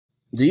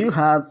Do you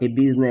have a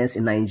business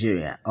in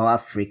Nigeria or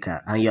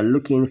Africa and you're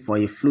looking for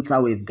a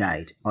Flutterwave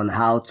guide on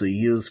how to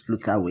use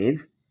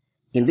Flutterwave?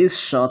 In this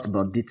short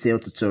but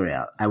detailed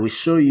tutorial, I will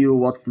show you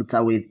what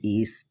Flutterwave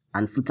is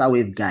and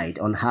Flutterwave guide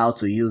on how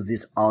to use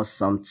this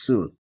awesome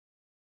tool.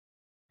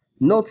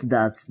 Note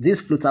that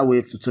this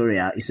Flutterwave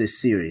tutorial is a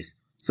series,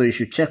 so you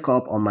should check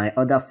up on my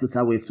other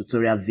Flutterwave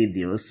tutorial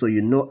videos so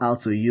you know how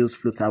to use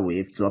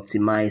Flutterwave to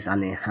optimize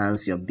and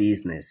enhance your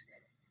business.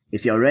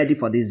 If you're ready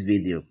for this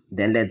video,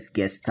 then let's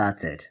get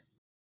started.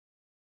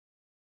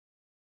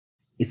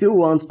 If you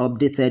want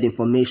updated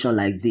information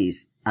like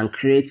this and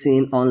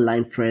creating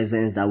online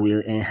presence that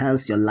will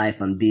enhance your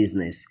life and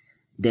business,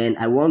 then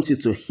I want you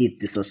to hit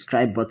the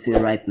subscribe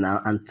button right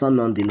now and turn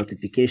on the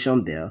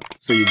notification bell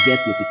so you get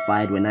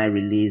notified when I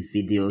release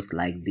videos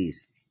like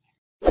this.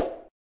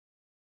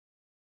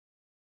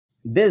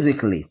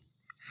 Basically,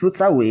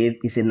 Flutterwave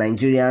is a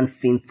Nigerian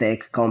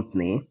fintech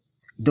company,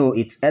 though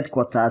its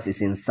headquarters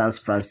is in San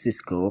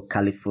Francisco,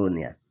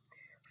 California.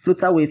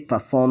 Flutterwave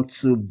performs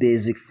two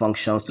basic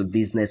functions to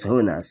business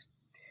owners.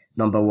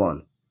 Number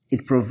one,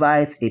 it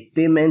provides a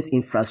payment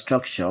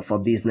infrastructure for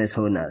business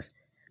owners.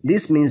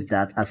 This means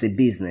that as a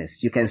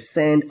business, you can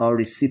send or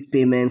receive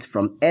payment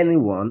from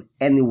anyone,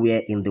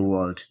 anywhere in the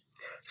world.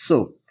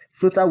 So,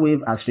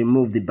 Flutterwave has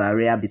removed the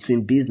barrier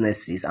between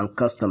businesses and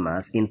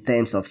customers in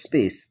terms of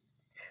space.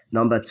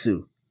 Number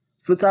two,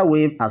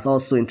 Flutterwave has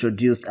also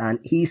introduced an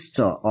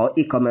e-store or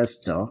e-commerce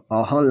store or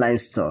online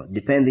store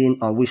depending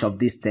on which of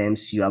these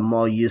terms you are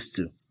more used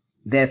to.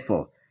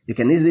 Therefore, you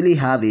can easily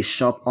have a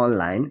shop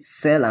online,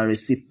 sell and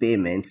receive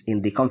payments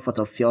in the comfort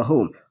of your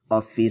home,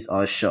 office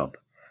or shop.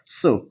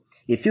 So,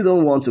 if you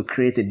don't want to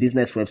create a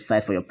business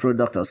website for your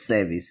product or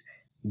service,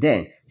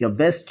 then your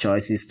best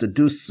choice is to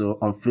do so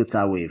on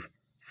Flutterwave.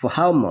 For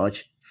how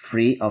much?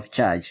 Free of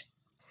charge.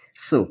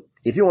 So,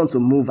 if you want to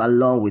move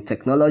along with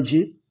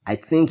technology, I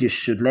think you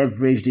should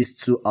leverage these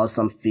two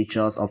awesome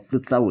features of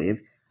Flutterwave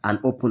and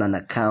open an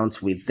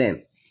account with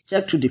them.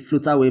 Check through the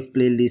Flutterwave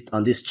playlist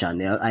on this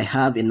channel. I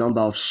have a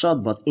number of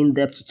short but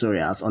in-depth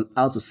tutorials on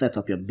how to set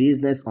up your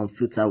business on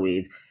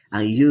Flutterwave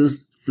and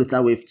use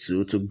Flutterwave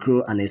 2 to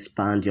grow and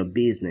expand your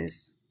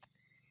business.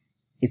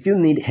 If you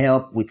need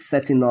help with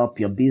setting up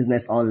your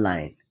business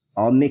online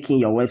or making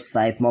your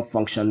website more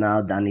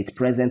functional than it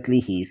presently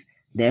is,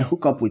 then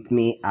hook up with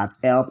me at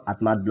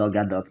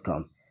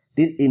help@madblogger.com.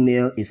 This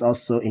email is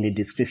also in the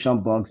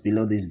description box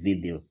below this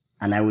video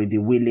and I will be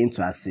willing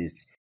to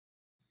assist.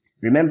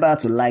 Remember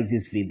to like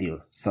this video,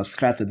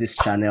 subscribe to this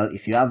channel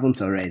if you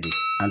haven't already,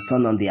 and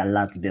turn on the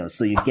alert bell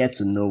so you get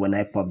to know when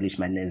I publish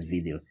my next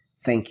video.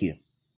 Thank you.